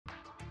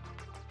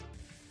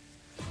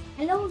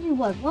Hello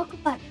everyone, welcome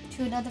back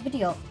to another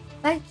video.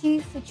 Thank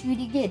you for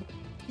tuning in.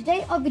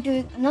 Today I'll be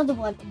doing another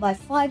one of my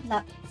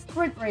 5-lap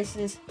sprint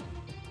races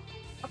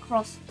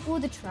across all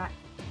the track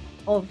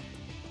of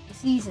the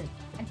season.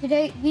 And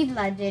today we've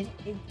landed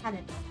in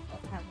Canada.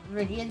 Well, we're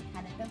really in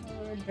Canada,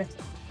 we're in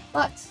Britain.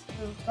 But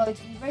we're going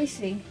to be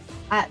racing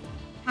at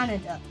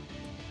Canada.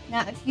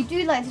 Now if you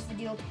do like this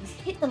video, please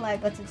hit the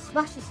like button,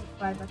 smash the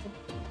subscribe button.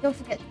 Don't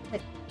forget to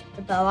click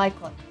the bell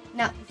icon.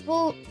 Now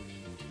before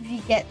we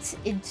get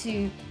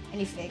into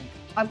anything,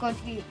 I'm going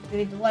to be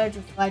doing the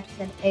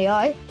 105%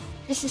 AI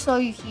just to show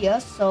you here.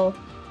 So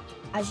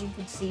as you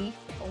can see,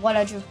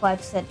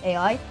 105%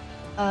 AI,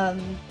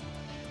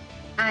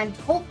 and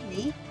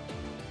hopefully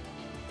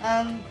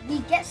we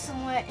get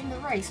somewhere in the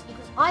race,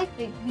 because I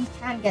think we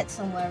can get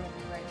somewhere in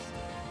the race,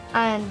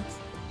 and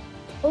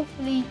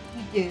hopefully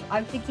we do.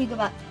 I'm thinking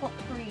about top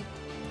 3,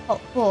 top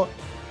 4.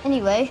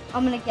 Anyway,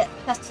 I'm gonna get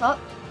set up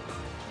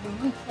the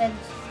weekend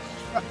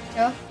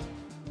structure.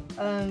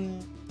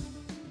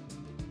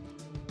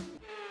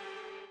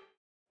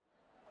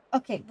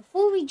 Okay,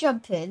 before we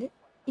jump in,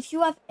 if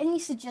you have any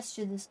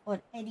suggestions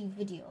on any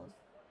videos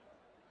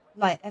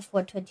like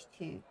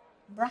F122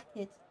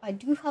 brackets, I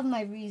do have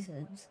my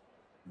reasons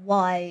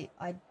why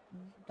I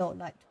don't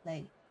like to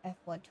play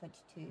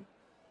F122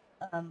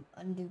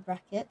 undo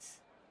brackets.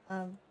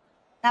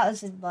 That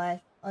was in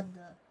my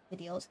other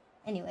videos.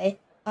 Anyway,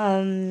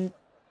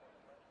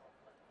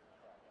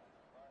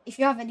 if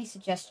you have any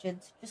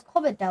suggestions, just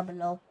comment down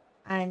below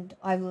and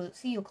I will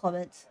see your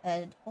comments,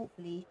 and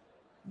hopefully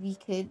we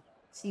could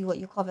see what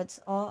your comments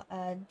are,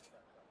 and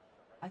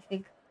I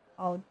think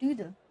I'll do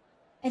them.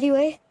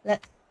 Anyway,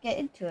 let's get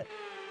into it.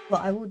 Well,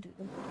 I will do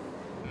them.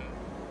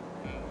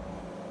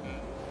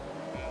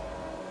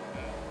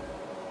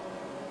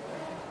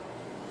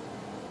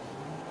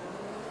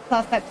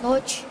 Perfect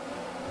launch.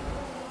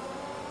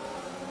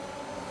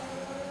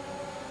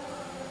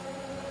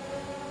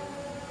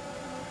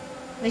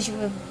 Collision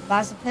with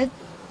Mazepin.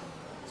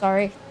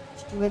 Sorry,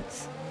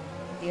 Stewart's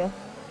video.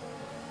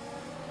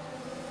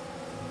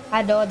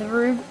 Hand on the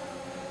room.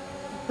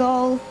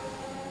 Goal.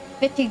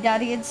 Fitting down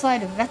the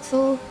inside of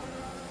Vettel.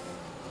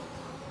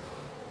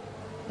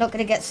 Not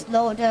going to get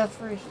Snowden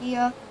through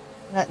here.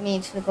 That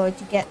means we're going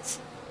to get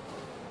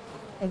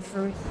him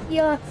through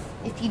here.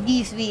 If he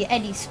leaves me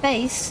any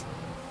space,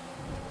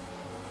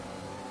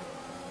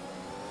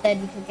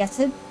 then we can get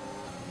him.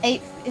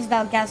 8th is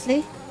now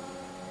Gasly.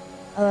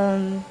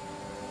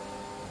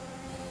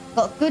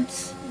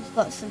 He's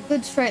got some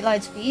good straight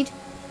line speed,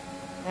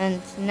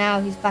 and now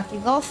he's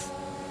backing off.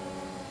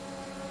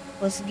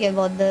 Was to give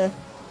on the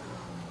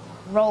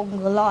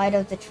wrong line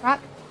of the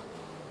track.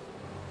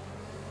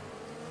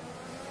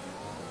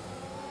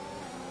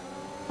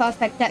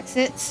 Perfect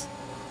exits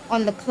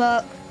on the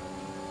clerk.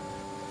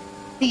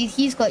 See,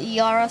 he's got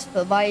ERS,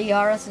 but my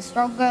ERS is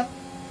stronger.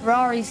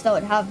 Ferraris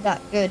don't have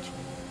that good.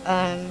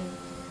 Well,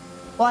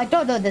 I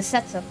don't know the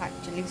setup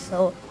actually,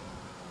 so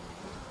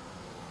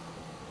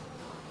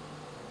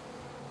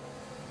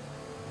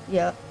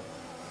yeah.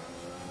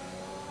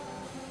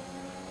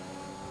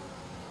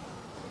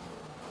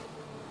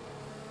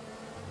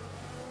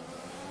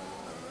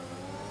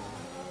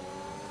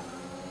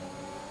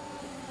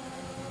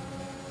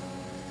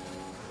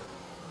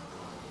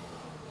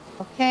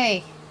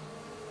 Okay,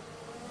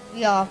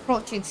 we are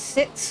approaching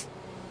 6th.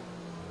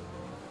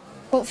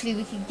 Hopefully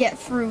we can get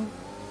through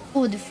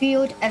all the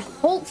field and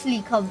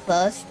hopefully come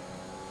first.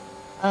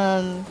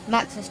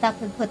 Max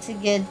Verstappen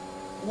putting in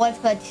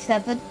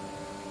 1:37,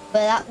 but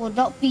that will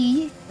not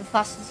be the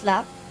fastest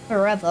lap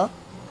forever,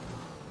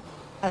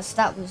 as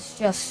that was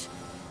just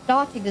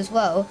starting as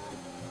well.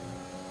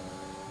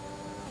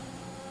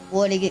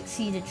 Warning,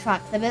 exceeded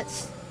track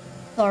limits.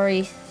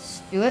 Sorry,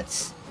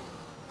 Stewarts.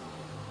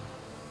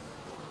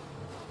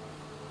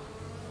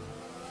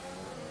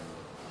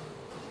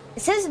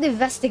 It says an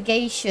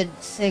investigation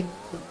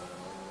symbol.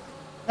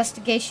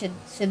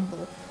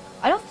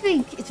 I don't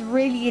think it's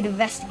really an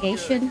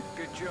investigation.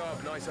 Good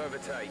job, nice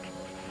overtake.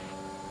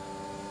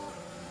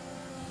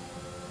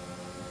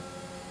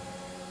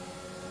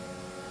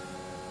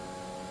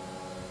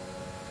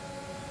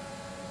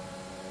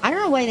 I don't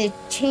know why they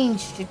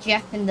changed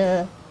Jeff in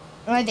the.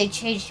 I don't know why they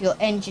changed your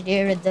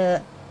engineer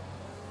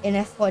in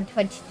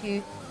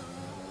F122.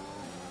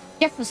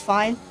 Jeff was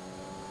fine.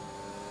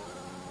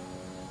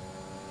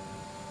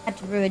 Had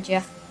to ruin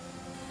Jeff.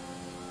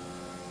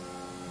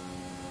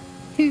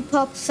 2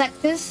 purple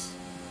sectors,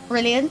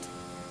 brilliant.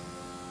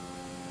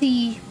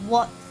 See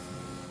what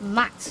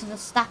Max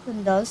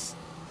Verstappen does,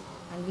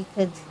 and we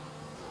could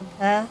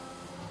compare.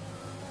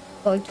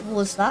 Going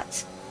towards that.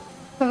 So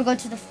we're going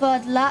to the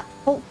 3rd lap,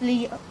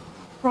 hopefully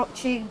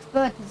approaching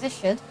 3rd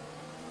position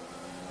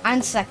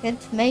and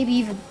 2nd, maybe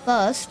even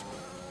 1st,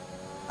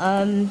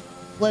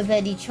 with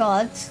any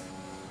chance.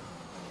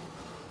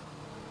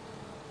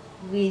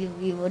 We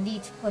will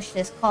need to push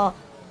this car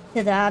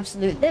to the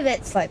absolute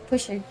limits, like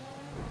pushing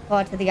the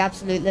car to the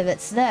absolute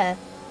limits there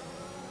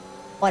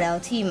on our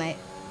teammate.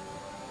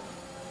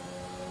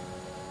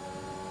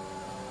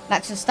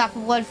 Max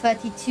Verstappen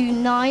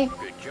 132.9,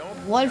 Good job.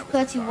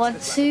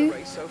 131.2.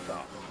 Race so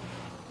far.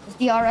 If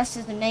DRS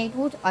is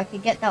enabled, I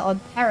could get that on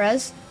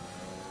Perez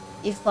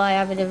if I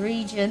am in a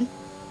region.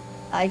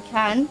 I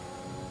can.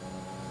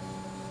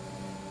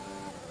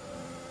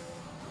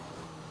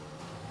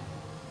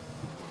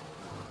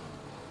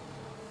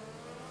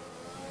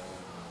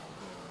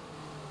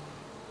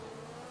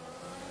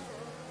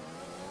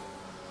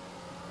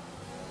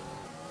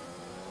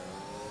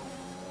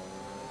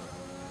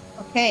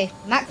 Okay,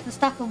 Max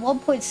Verstappen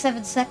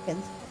 1.7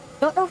 seconds.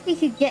 Don't know if we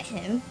could get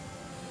him.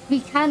 If we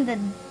can,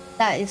 then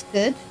that is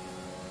good.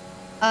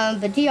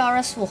 But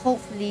DRS will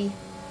hopefully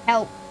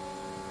help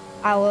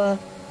our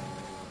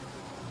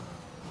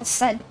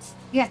ascent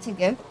getting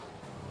him.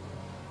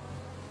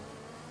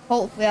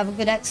 Hope we have a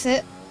good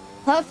exit.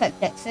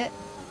 Perfect exit.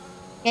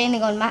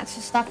 Gaining on Max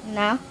Verstappen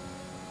now.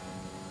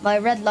 My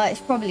red light is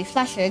probably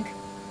flashing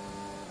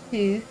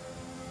to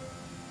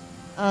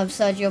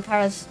Sergio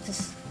Perez to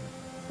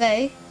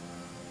say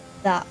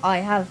that I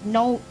have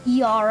no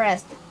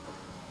ERS,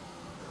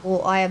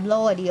 or I am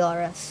low at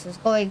ERS. It's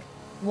going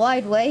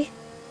wide way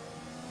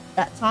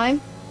that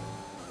time,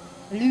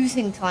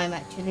 losing time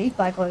actually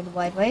by going the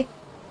wide way.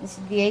 This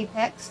is the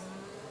apex,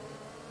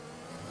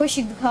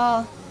 pushing the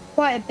car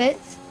quite a bit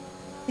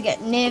to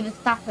get near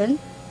Verstappen.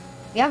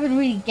 We haven't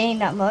really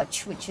gained that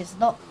much, which is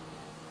not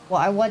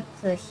what I want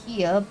to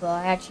hear, but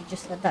I actually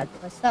just said that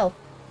to myself,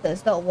 so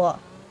it's not what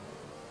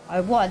I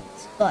want,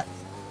 but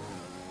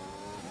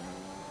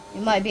we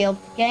might be able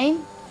to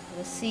gain.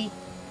 Let's see.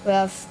 We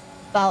have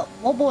about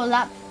one more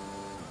lap,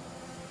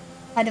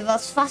 kind of our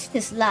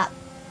fastest lap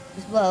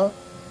as well,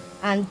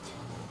 and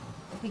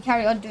if we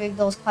carry on doing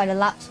those kind of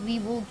laps, we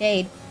will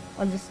gain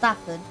on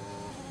Verstappen.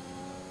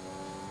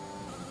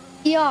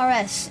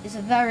 ERS is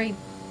a very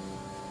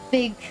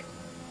big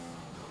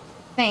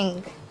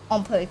thing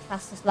on putting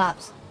fastest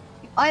laps.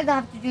 You either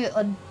have to do it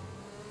on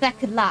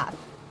second lap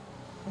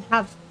and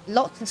have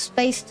lots of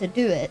space to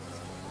do it,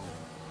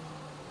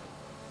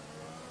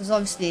 because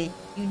obviously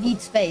you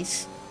need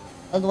space,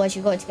 otherwise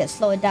you're going to get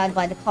slowed down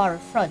by the car in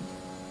front.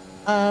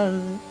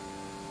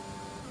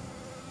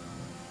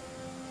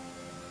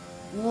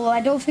 Well, I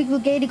don't think we're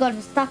gaining on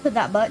Verstappen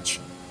that much.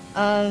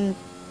 The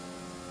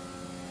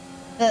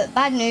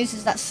bad news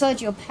is that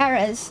Sergio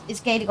Perez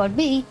is gaining on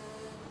me,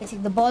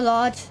 hitting the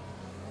bollard.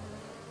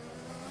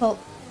 So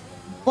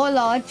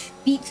bollard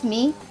beats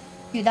me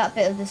through that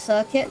bit of the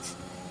circuit.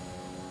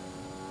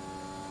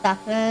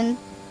 Verstappen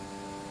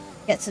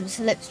get some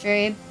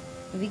slipstream.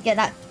 If we get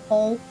that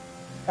toll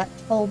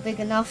big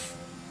enough,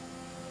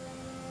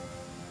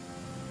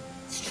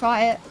 let's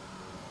try it.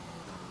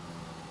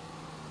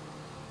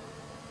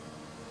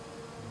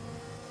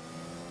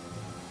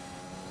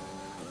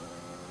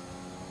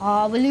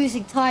 Oh, we're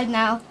losing time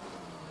now.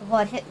 Before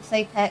I hit this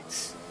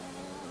apex.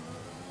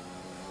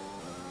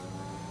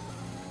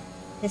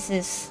 This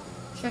is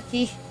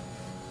tricky.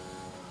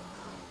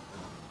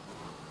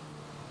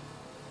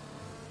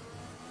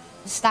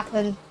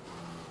 Verstappen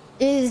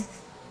is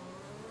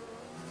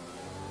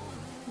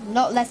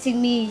not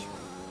letting me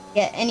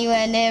get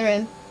anywhere near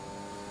him,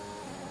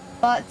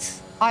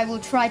 but I will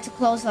try to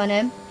close on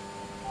him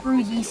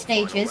through these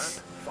stages.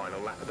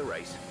 Final lap of the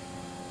race.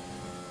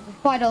 The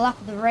final lap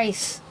of the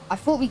race. I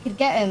thought we could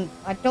get him.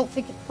 I don't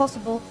think it's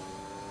possible.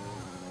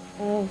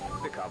 Oh.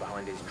 The car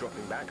behind is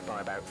dropping back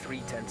by about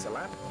 0.3 a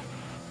lap.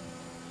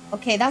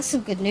 Okay, that's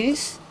some good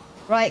news.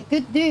 Right,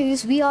 good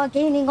news. We are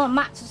gaining on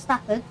Max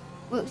Verstappen,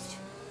 which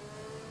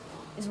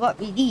is what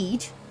we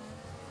need.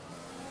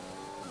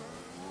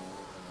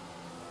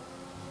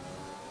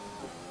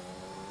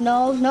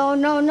 No, no,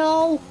 no,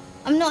 no.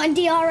 I'm not in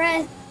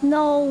DRS.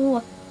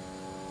 No.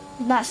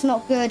 That's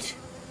not good.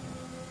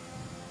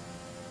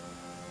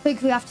 I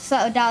think we have to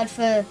settle down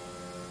for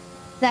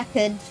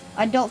second.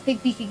 I don't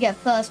think we could get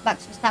first.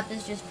 Max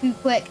Verstappen's just too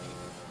quick.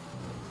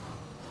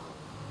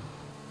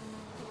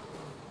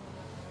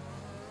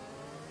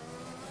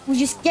 We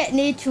just get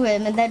near to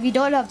him, and then we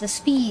don't have the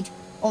speed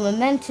or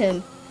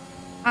momentum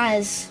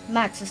as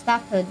Max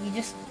Verstappen. He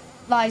just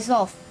flies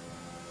off.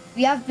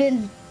 We have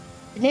been,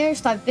 the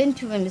nearest I've been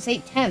to him is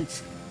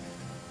 0.8.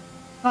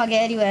 Can't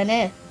get anywhere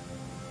near.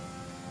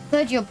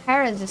 Sergio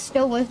Perez is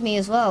still with me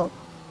as well.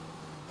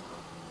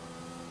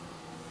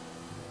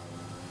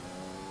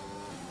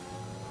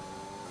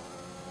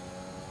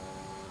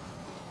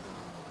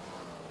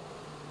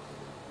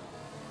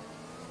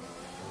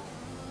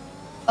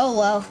 Oh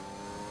well.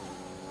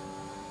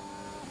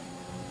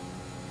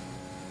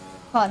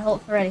 Can't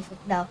hope for anything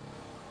now.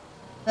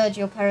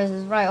 Sergio Perez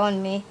is right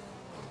on me.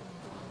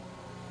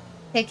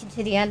 Taking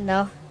to the end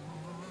now.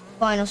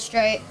 Final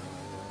straight.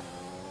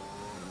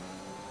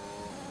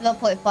 No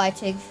point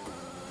fighting.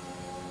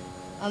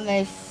 I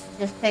may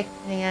just take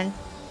it to the end.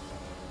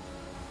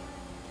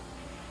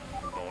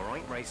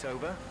 Alright, race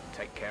over.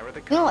 Take care of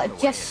the car. You know what,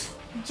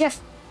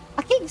 Jeff,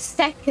 I came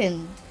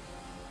second.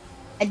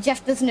 And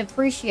Jeff doesn't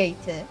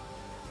appreciate it.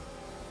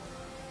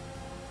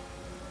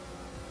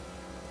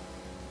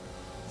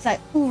 It's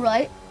like,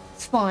 alright,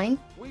 it's fine.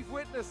 We've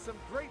witnessed some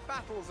great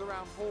battles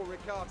around Paul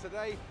Ricard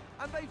today,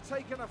 and they've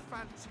taken a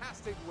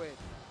fantastic win.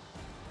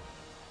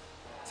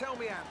 Tell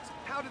me, Ant,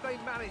 how did they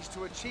manage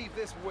to achieve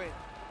this win?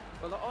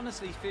 Well, I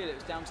honestly feel it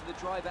was down to the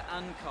driver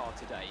and car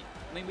today.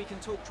 I mean, we can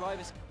talk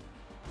drivers.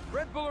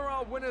 Red Bull are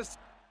our winners.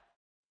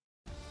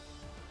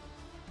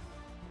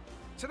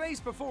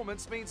 Today's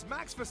performance means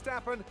Max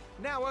Verstappen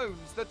now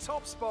owns the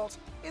top spot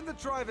in the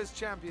Drivers'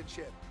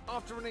 Championship.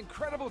 After an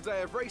incredible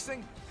day of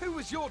racing, who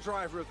was your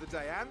driver of the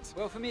day, Ant?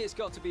 Well, for me, it's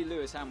got to be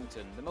Lewis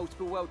Hamilton. The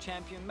multiple world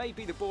champion may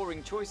be the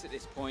boring choice at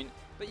this point,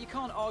 but you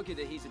can't argue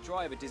that he's a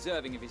driver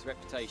deserving of his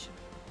reputation.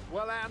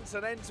 Well, Ant,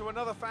 an end to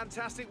another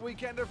fantastic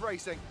weekend of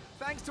racing.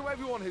 Thanks to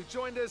everyone who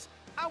joined us,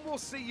 and we'll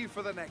see you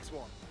for the next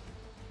one.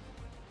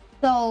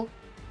 So,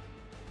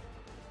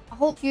 I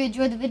hope you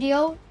enjoyed the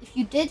video. If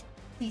you did,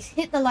 please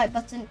hit the like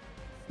button,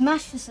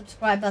 smash the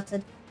subscribe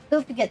button.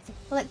 Don't forget to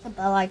click the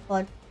bell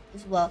icon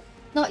as well.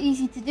 It's not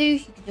easy to do. You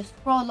can just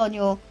scroll on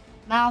your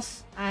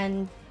mouse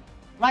and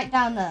right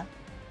down there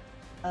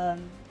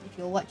if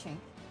you're watching.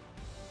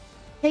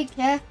 Take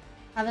care,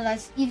 have a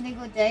nice evening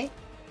or day,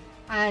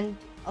 and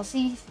I'll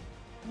see you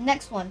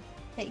next one.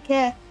 Take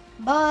care,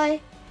 bye.